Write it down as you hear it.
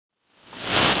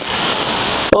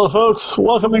Hello folks,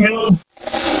 welcome again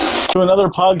to another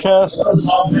podcast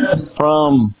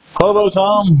from Hobo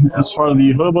Tom as part of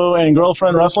the Hobo and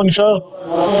Girlfriend Wrestling Show.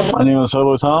 My name is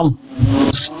Hobo Tom.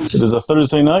 It is a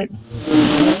Thursday night.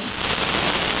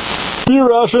 Beer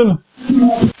ration.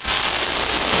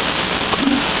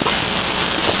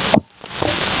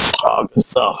 Oh, good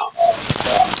stuff.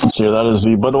 Let's see here, that is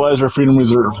the Budweiser Freedom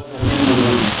Reserve.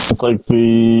 It's like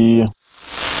the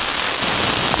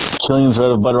Killian's Red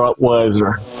of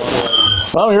Budweiser.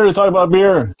 Well, I'm here to talk about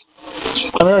beer.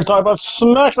 I'm here to talk about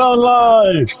Smackdown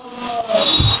Live.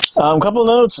 A couple of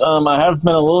notes. I have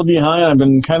been a little behind. I've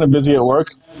been kind of busy at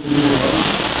work.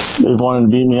 They've wanted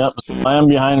to beat me up. I am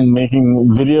behind in making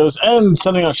videos and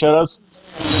sending out shout-outs.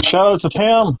 Shout-out to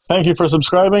Pam. Thank you for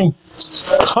subscribing.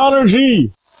 Connor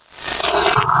G.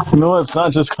 You know what? It's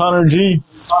not just Connor G.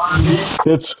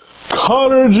 It's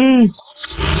Connor G.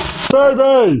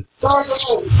 Baby.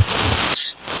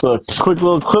 So a quick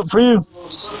little clip for you.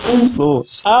 Little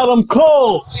Adam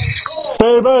Cole.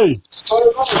 Baby.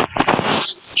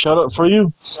 Shout out for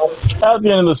you. At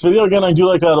the end of this video, again, I do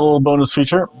like to add a little bonus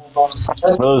feature.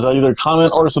 For those that either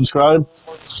comment or subscribe,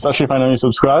 especially if I know you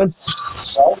subscribe.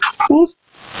 Whoop.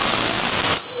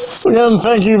 Again,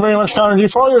 thank you very much, Connor G,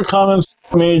 for all your comments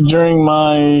made during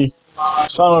my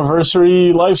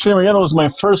Slammiversary live stream. Again, it was my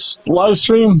first live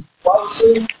stream.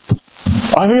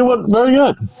 I think it went very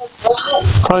good.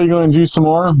 Probably going to do some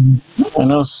more. I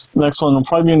know next one will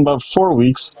probably be in about 4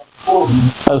 weeks.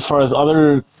 As far as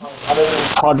other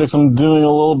projects I'm doing a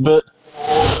little bit,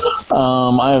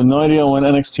 I have no idea when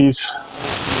NXT's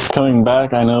coming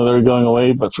back. I know they're going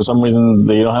away, but for some reason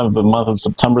they don't have the month of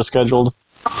September scheduled.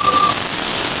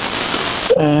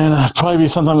 And it'll probably be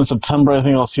sometime in September I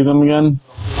think I'll see them again.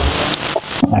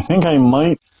 I think I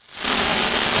might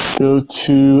go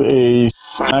to a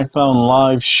Smackdown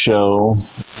Live show,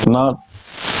 not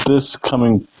this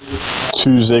coming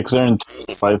Tuesday, because they're in,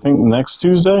 I think next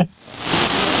Tuesday.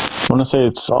 I want to say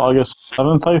it's August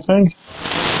 7th, I think.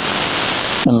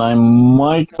 And I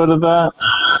might go to that.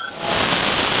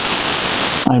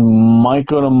 I might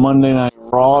go to Monday Night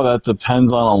Raw. That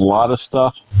depends on a lot of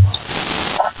stuff.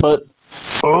 But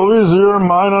always your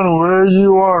mind on where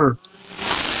you are.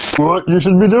 What you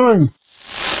should be doing.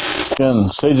 Again,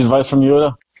 sage advice from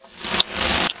Yoda.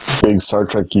 Big Star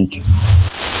Trek geek.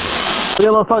 Yeah,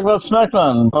 let's talk about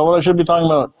Smackdown, about what I should be talking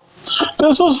about.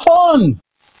 This was fun!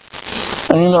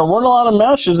 I mean, there weren't a lot of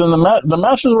matches, and the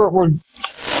matches were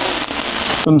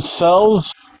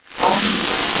themselves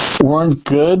weren't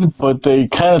good, but they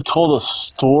kind of told a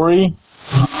story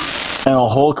and a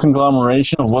whole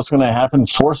conglomeration of what's going to happen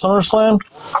for SummerSlam.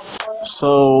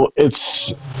 So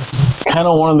it's kind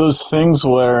of one of those things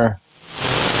where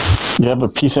you have a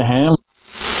piece of ham,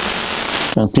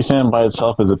 and a piece of ham by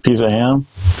itself is a piece of ham.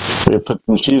 You put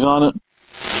some cheese on it,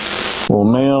 a little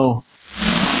mayo,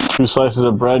 2 slices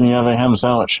of bread, and you have a ham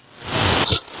sandwich.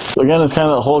 So again, it's kind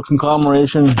of that whole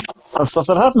conglomeration of stuff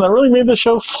that happened that really made the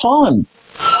show fun.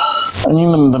 I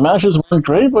mean, the matches weren't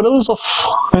great, but it was a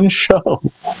fun show.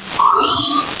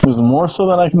 It was more so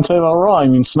than I can say about Raw. I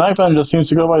mean, SmackDown just seems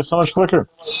to go by so much quicker.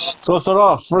 So let's start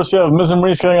off. First, you have Miz and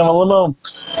Maurice getting on a limo.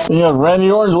 Then you have Randy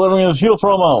Orton delivering his heel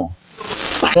promo.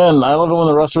 And I love it when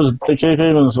the wrestlers break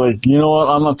kayfabe and it's like, you know what,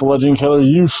 I'm not the legend killer.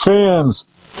 You fans,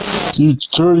 you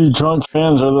dirty drunk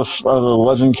fans are the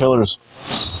legend killers.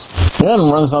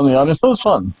 And runs down the audience. That was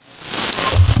fun.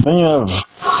 Then you have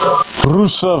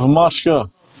Rusev Machka.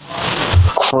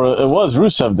 It was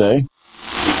Rusev Day.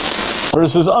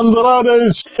 Versus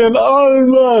Andrade and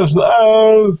Almas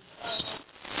as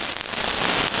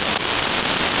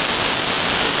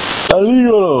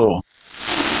Aligoro.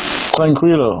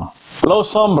 Tranquilo. Lo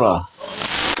Sombra.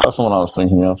 That's the one I was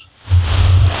thinking of.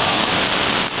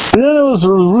 And then it was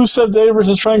Rusev Day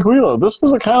versus Tranquilo. This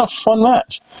was a kind of fun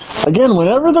match. Again,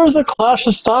 whenever there's a clash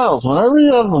of styles, whenever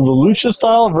you have the Lucha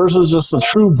style versus just the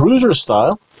true Bruiser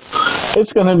style,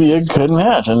 it's going to be a good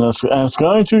match. And it's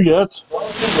going to get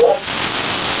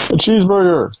a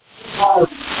cheeseburger.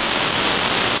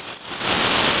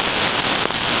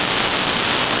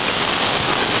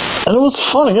 And it was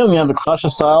fun. Again, you have the clash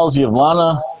of styles. You have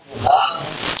Lana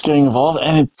getting involved,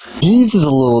 and it teases a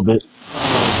little bit.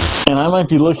 And I might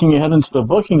be looking ahead into the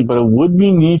booking, but it would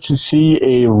be neat to see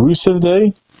a Rusev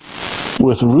Day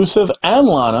with Rusev and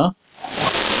Lana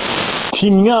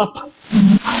teaming up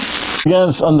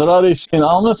against Andrade St.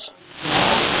 Almas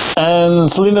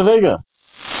and Selena Vega.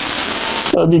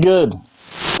 That would be good.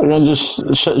 Again,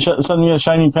 just send me a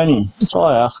shiny penny. That's all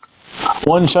I ask.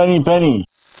 One shiny penny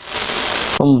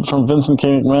from Vincent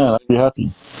K. McMahon. I'd be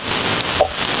happy.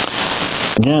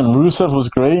 Again, Rusev was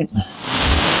great.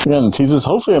 Again, teases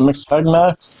hopefully a mixed tag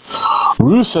match.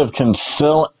 Rusev can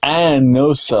sell and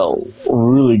no sell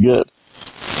really good.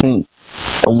 I think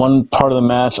one part of the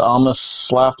match, almost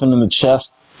slapped him in the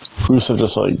chest. Rusev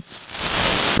just like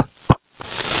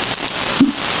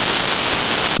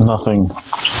nothing.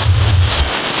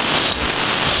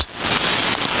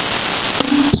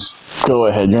 Go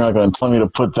ahead, you're not going to tell me to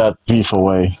put that beef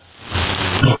away.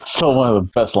 Still one of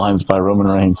the best lines by Roman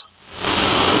Reigns.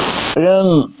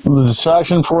 Again, the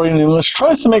distraction for Aiden English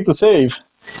tries to make the save.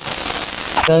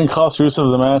 And cost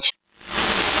Rusev the match.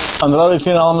 Andrade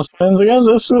Cien Almas wins. Again,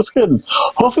 this is good.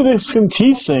 Hopefully they can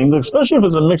tease things, especially if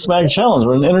it's a mixed match challenge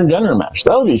or an intergender match.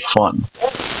 That would be fun.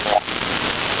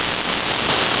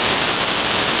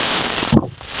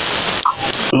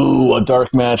 Ooh, a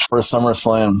dark match for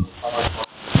SummerSlam.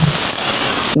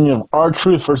 And you have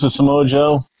R-Truth versus Samoa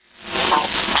Joe.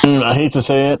 I hate to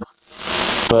say it,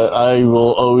 but I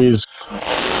will always...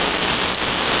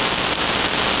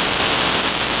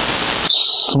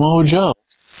 Samoa Joe.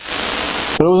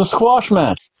 But it was a squash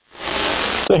match.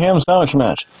 It's a ham sandwich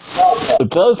match. It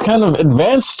does kind of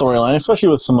advance storyline, especially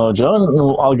with Samoa Joe,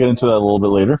 and I'll get into that a little bit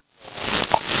later.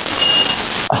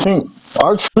 I think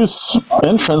R-Truth's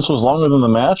entrance was longer than the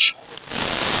match.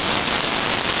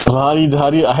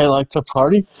 Howdy, I like to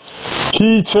party.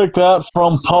 He took that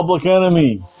from Public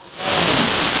Enemy.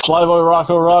 Flyboy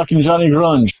Rocco Rock and Johnny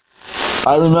Grunge.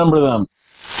 I remember them.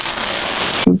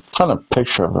 I'm trying to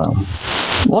picture of them.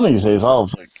 One of these days I'll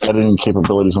have editing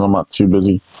capabilities when I'm not too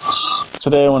busy.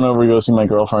 Today I went over to go see my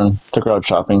girlfriend. Took her out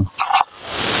shopping.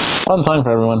 Fun time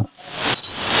for everyone.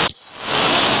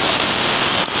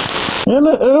 And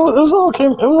it was okay.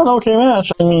 It was an okay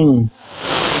match. I mean,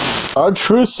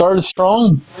 R-Truth started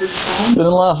strong.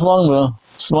 Didn't last long though.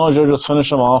 Samoa Joe just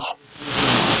finished him off.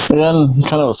 Again,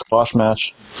 kind of a squash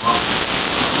match.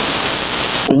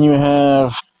 Then you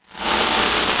have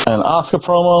an Asuka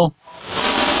promo.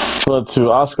 Led to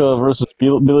Asuka versus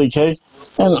Billie Kay.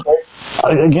 And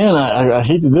again, I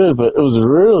hate to do it, but it was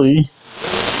really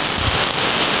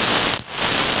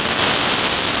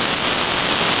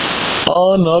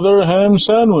another ham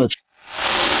sandwich.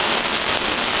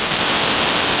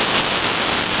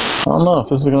 I don't know if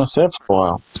this is going to stay up for a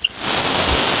while.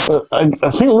 But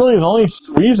I think really the only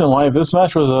reason why this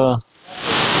match was a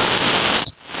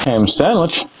ham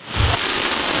sandwich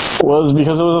was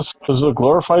because it was a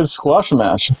glorified squash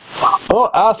match.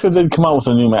 Although Asuka did come out with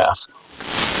a new mask.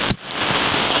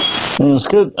 And it was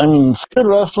good. I mean, it's good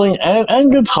wrestling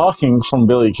and good talking from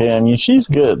Billie Kay. I mean, she's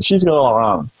good. She's good all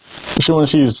around. Especially when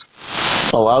she's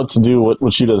allowed to do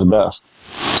what she does best.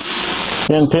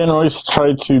 And Peyton Royce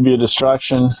tried to be a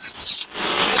distraction.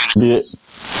 Be it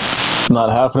not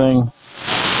happening.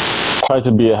 Tried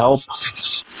to be a help.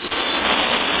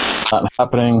 Not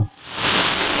happening.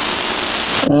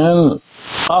 And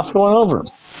Asuka went over.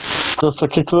 Just a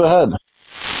kick to the head.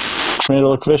 Trying to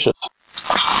look vicious.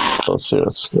 Let's see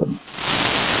what's good.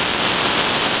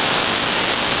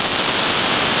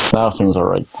 Now things are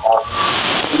right.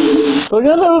 So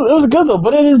again, it was good though,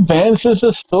 but it advances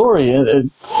the story.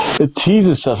 It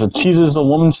teases stuff. It teases the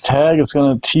woman's tag. It's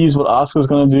going to tease what Asuka's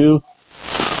going to do.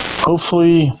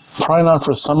 Hopefully, probably not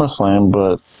for SummerSlam,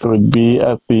 but it would be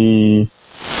at the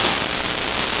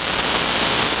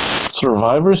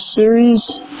Survivor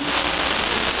Series.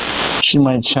 She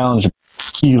might challenge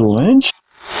Becky Lynch.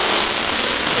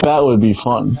 That would be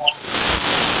fun.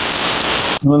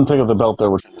 And then pick up the belt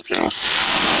there.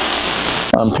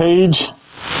 Paige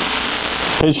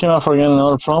came out for again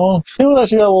another promo. She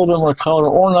actually got a little bit more color,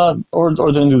 or not, or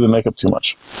didn't do the makeup too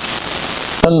much,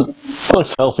 and it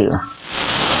looks healthier.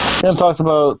 Again, talked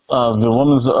about the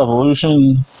women's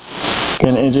evolution.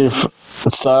 Again, AJ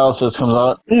Styles just comes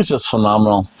out. He's just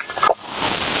phenomenal.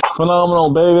 Phenomenal,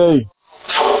 baby.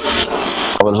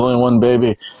 Oh, there's only one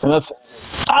baby, and that's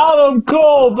Adam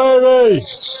Cole, baby.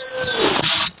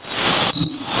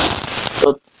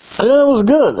 But yeah, it was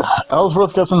good.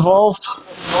 Ellsworth gets involved.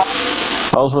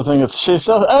 Ellsworth then gets chased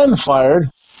out and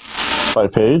fired by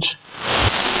Paige.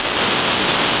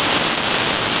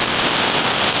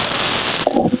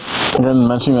 Again,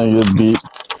 mentioning that he did beat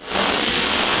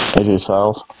AJ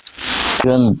Styles.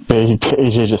 Then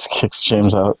AJ just kicks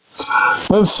James out.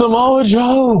 Then Samoa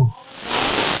Joe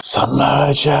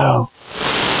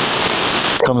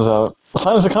comes out,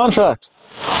 signs a contract,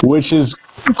 which is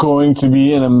going to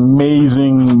be an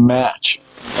amazing match.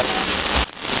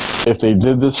 If they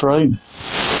did this right,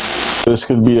 this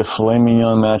could be a filet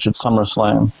mignon match at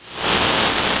SummerSlam.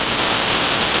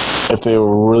 If they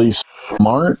were really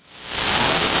smart,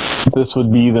 this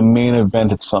would be the main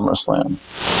event at SummerSlam.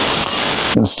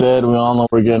 Instead, we all know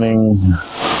we're getting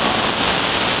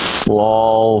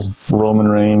lol, Roman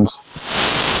Reigns,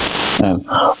 and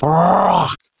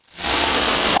Brock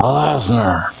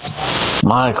Lesnar,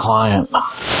 my client.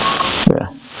 Yeah.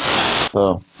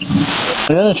 So,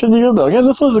 yeah, it should be good though. Again,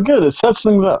 this was good. It sets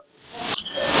things up.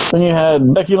 Then you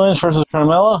had Becky Lynch versus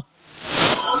Carmella.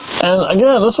 And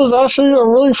again, this was actually a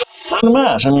really fun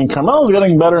match. I mean, Carmella's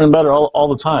getting better and better all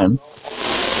the time.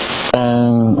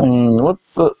 And, I mean,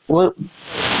 what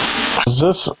is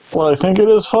this what I think it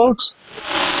is, folks?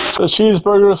 It's a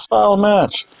cheeseburger style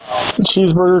match. It's a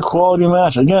cheeseburger quality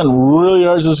match. Again, really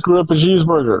hard to screw up a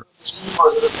cheeseburger.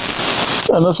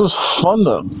 And this was fun,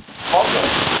 though.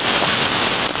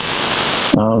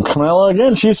 Carmella,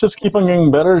 again, she's just keep on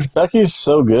getting better. Becky's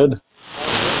so good.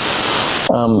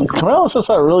 Carmella's just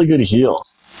a really good heel.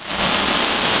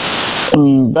 I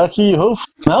mean, Becky,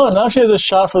 now she has a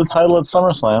shot for the title at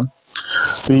SummerSlam.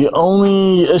 The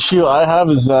only issue I have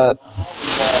is that,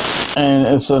 and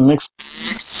it's a mixed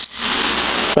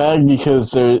bag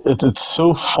because it's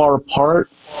so far apart.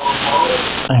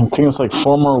 I think it's like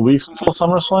 4 more weeks until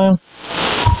SummerSlam.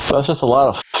 That's just a lot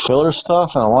of filler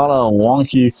stuff and a lot of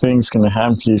wonky things can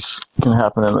happen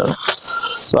in there.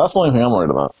 So that's the only thing I'm worried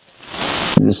about.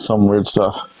 Just some weird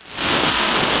stuff.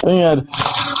 Then you had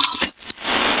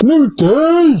New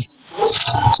Day,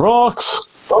 Rocks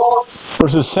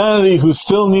versus Sanity, who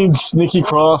still needs Nikki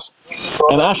Cross.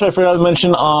 And actually, I forgot to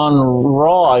mention on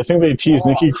Raw, I think they teased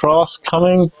Nikki Cross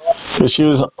coming because she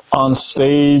was on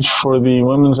stage for the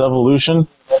Women's Evolution.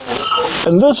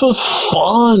 And this was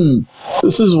fun.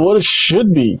 This is what it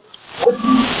should be.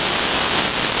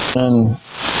 And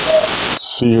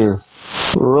see here.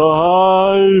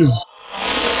 Rise.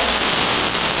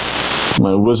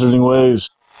 My wizarding ways.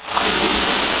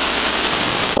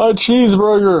 A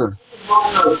cheeseburger.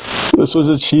 This was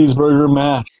a cheeseburger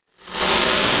match.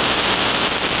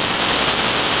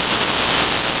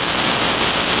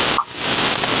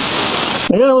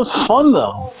 Again, it was fun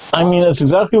though. I mean, it's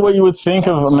exactly what you would think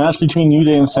of a match between New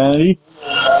Day and Sanity.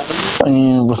 I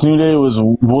mean, with New Day, it was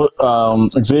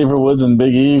Xavier Woods and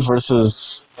Big E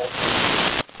versus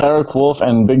Eric Wolf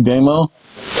and Big Damo.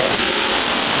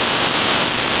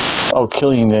 Oh,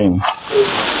 Killian Dane.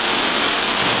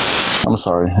 I'm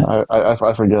sorry.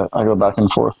 I forget. I go back and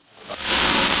forth.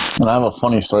 And I have a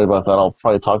funny story about that. I'll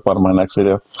probably talk about it in my next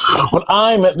video. When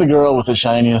I met the girl with the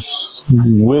shiniest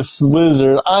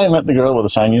wizard,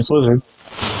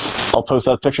 I'll post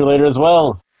that picture later as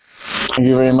well. Thank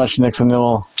you very much, Nixon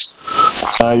Newell.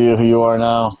 No idea who you are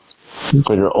now,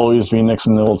 but you'll always be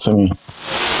Nixon Newell to me.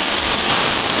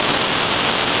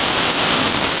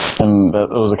 And that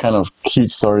was a kind of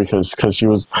cute story because she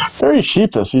was very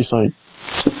sheepish. She's like,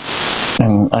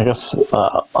 and I guess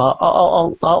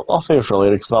I'll save it for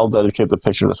later because I'll dedicate the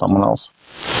picture to someone else.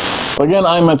 But again,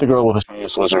 I met the girl with the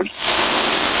shiniest wizard.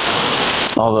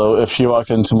 Although if she walked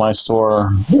into my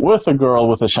store with a girl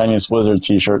with the shiniest wizard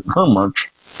T-shirt, her merch,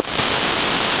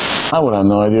 I would have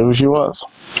no idea who she was.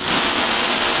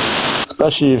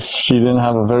 Especially if she didn't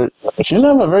have a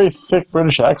very thick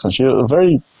British accent. She had a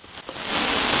very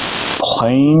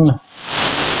plain.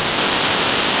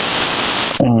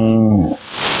 I mean,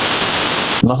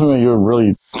 nothing that you would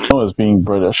really know as being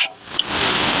British.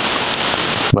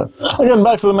 But again,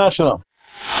 back to the match though.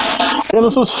 Again,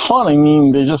 this was fun. I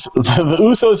mean, the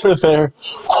Usos are there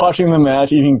watching the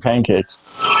match, eating pancakes.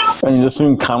 I mean, just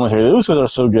doing commentary. The Usos are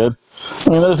so good. I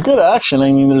mean, there's good action.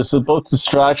 I mean, there's both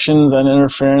distractions and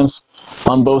interference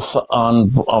on both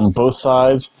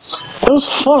sides. It was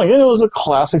fun. Again, it was a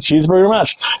classic cheeseburger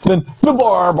match. Then the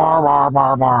bar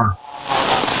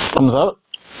comes out.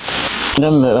 And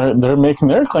then they're making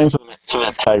their claims to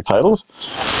the tag titles.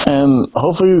 And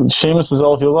hopefully Sheamus is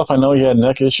all healed up. I know he had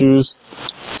neck issues.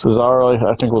 Cesaro,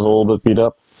 I think, was a little bit beat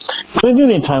up. They do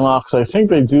need time off because I think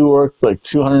they do work like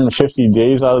 250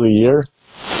 days out of the year.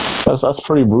 That's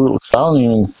pretty brutal. I don't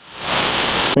even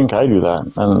think I do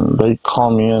that. And they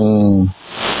call me in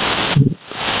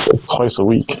twice a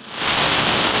week.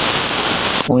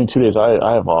 Only 2 days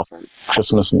I have off,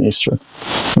 Christmas and Easter.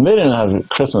 And they didn't have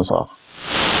Christmas off.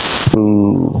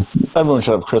 Ooh, everyone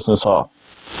should have Christmas off.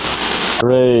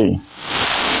 Hooray.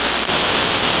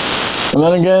 And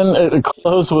then again, it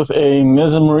closed with a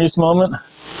Miz and Maurice moment.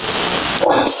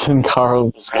 Sin Cara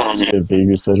was going to be a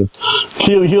babysitter.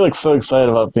 He looks so excited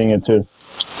about being it too.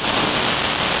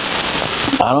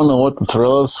 I don't know what the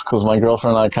thrill is, because my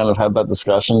girlfriend and I kind of had that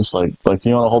discussion. It's like, do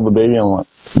you want to hold the baby? I'm like,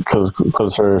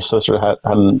 because her sister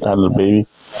hadn't had a baby.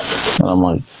 And I'm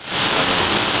like,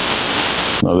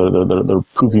 no, they're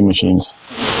poopy machines.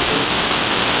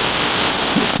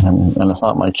 And it's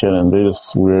not my kid, and they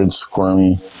just weird,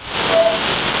 squirmy.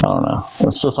 I don't know.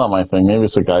 It's just not my thing. Maybe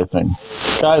it's a guy thing.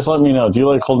 Guys, let me know. Do you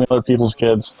like holding other people's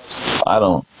kids? I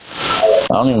don't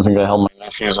even think I held my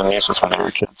nephews and nieces when they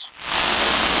were kids.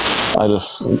 I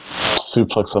just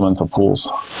suplex them into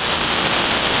pools.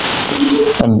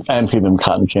 And feed them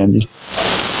cotton candy.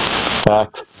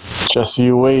 Fact. Just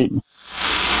you wait,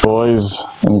 boys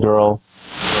and girl.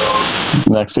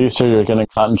 Next Easter, you're getting a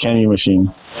cotton candy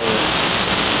machine.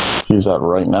 Use that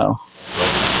right now.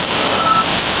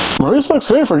 Maurice looks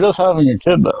great for just having a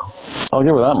kid, though. I'll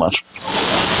give her that much.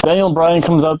 Daniel Bryan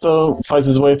comes out, though, fights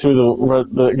his way through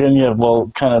the again, you have,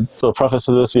 well, kind of the preface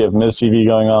to this, you have Miz TV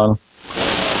going on.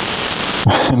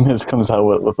 Miz comes out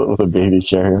with a baby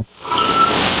carrier.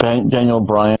 Daniel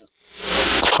Bryan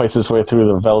fights his way through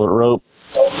the velvet rope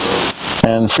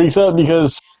and freaks out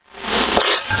because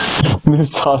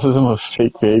Miz tosses him a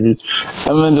fake baby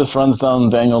and then just runs down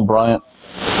Daniel Bryan.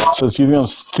 Says, "You think I'm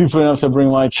stupid enough to bring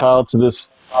my child to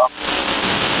this,"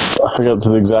 I forget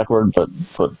the exact word, but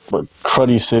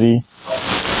cruddy city.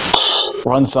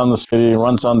 Runs down the city,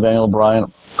 runs down Daniel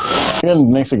Bryan.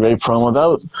 Again, makes a great promo.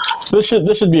 This should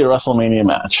be a WrestleMania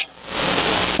match.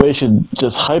 They should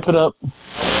just hype it up.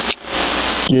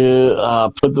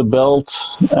 Put the belt,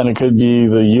 and it could be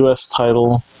the U.S.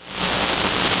 title.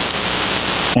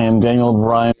 And Daniel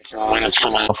Bryan can win it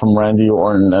from Randy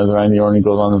Orton as Randy Orton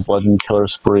goes on his legend killer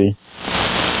spree.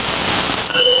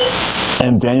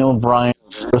 And Daniel Bryan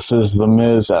versus The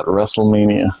Miz at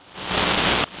WrestleMania.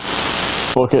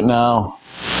 Book it now.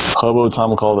 Hobo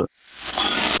Tom called it.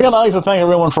 Again, I'd like to thank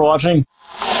everyone for watching.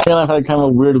 Again, I've had kind of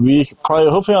a weird week.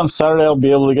 Hopefully on Saturday I'll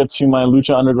be able to get to my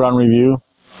Lucha Underground review.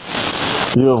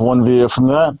 I do have one video from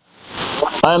that.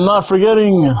 I am not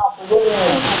forgetting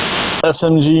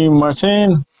SMG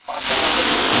Martin.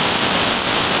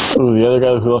 Ooh, the other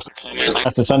guy who left the comment. I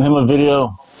have to send him a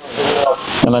video.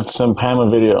 And I have to send Pam a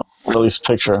video. Release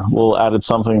picture. We'll add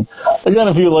something. Again,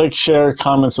 if you like, share,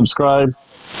 comment, subscribe,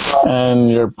 and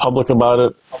you're public about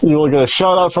it, you will get a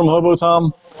shout out from Hobo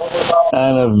Tom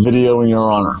and a video in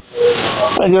your honor.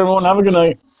 Thank you, everyone. Have a good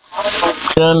night.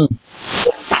 Again,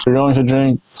 if you're going to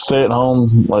drink, stay at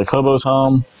home like Hobo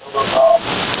Tom,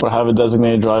 or have a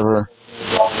designated driver,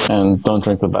 and don't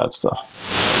drink the bad stuff.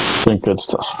 Drink good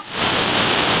stuff.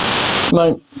 Good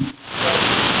night.